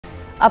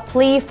a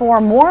plea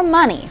for more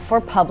money for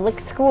public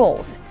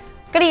schools.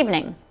 Good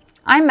evening.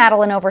 I'm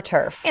Madeline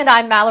Overturf. And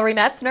I'm Mallory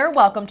Metzner.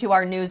 Welcome to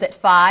our News at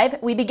 5.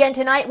 We begin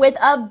tonight with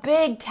a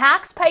big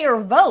taxpayer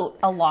vote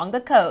along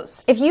the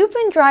coast. If you've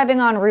been driving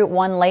on Route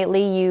 1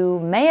 lately, you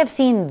may have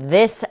seen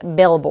this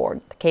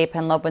billboard. The Cape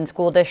Henlopen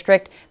School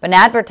District been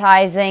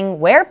advertising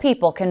where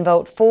people can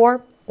vote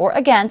for or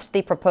against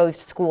the proposed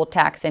school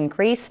tax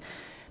increase.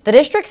 The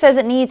district says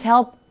it needs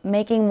help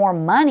making more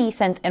money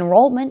since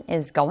enrollment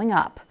is going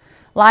up.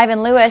 Live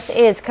in Lewis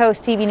is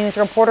Coast TV News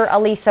reporter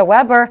Elisa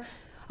Weber.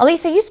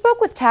 Elisa, you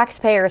spoke with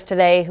taxpayers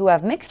today who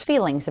have mixed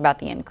feelings about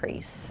the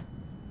increase.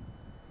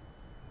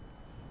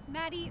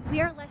 Maddie,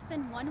 we are less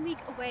than 1 week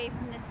away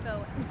from this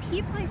vote, and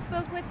people I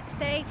spoke with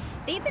say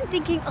they've been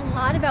thinking a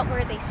lot about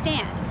where they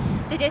stand.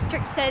 The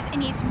district says it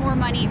needs more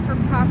money for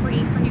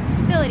property for new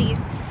facilities,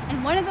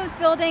 and one of those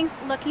buildings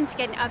looking to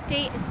get an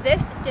update is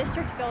this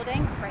district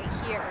building right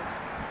here.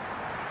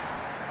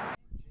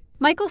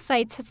 Michael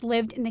Seitz has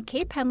lived in the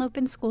Cape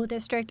Henlopen School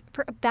District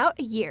for about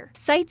a year.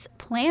 Seitz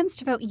plans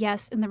to vote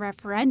yes in the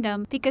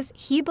referendum because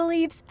he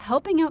believes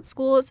helping out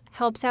schools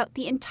helps out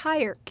the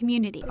entire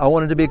community. I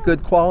want it to be a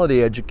good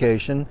quality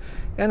education,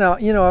 and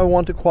I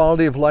want the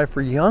quality of life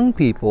for young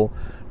people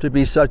to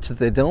be such that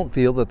they don't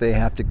feel that they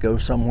have to go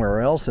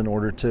somewhere else in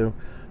order to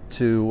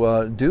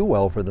do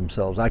well for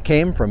themselves. I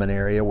came from an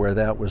area where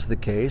that was the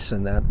case,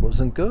 and that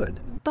wasn't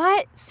good.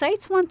 But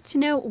Seitz wants to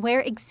know where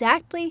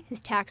exactly his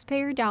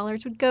taxpayer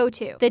dollars would go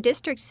to. The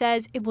district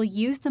says it will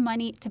use the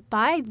money to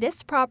buy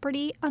this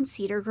property on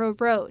Cedar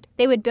Grove Road.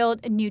 They would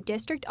build a new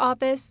district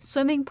office,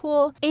 swimming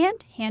pool,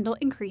 and handle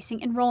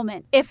increasing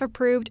enrollment. If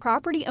approved,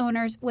 property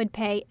owners would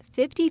pay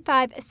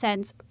 55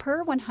 cents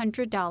per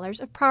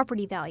 $100 of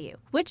property value,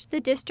 which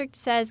the district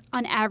says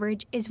on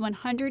average is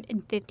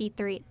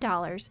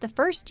 $153 the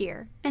first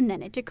year, and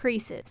then it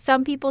decreases.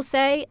 Some people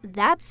say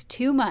that's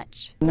too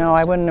much. No,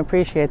 I wouldn't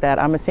appreciate that.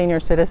 I'm a senior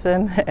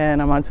citizen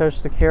and I'm on Social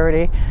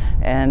Security,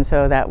 and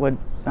so that would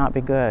not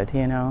be good,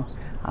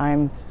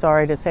 I'm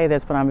sorry to say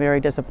this, but I'm very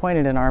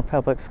disappointed in our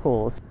public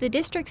schools. The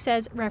district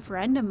says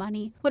referendum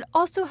money would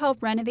also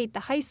help renovate the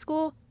high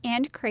school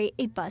and create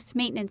a bus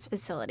maintenance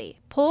facility.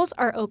 Polls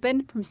are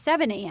open from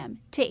 7 a.m.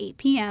 to 8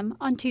 p.m.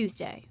 on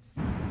Tuesday.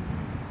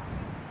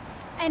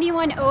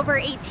 Anyone over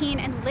 18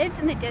 and lives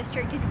in the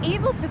district is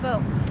able to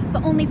vote,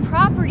 but only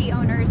property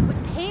owners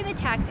would pay the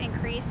tax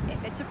increase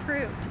if it's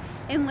approved.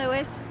 In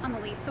Lewis, I'm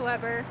Elisa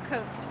Weber,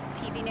 Coast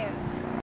TV News.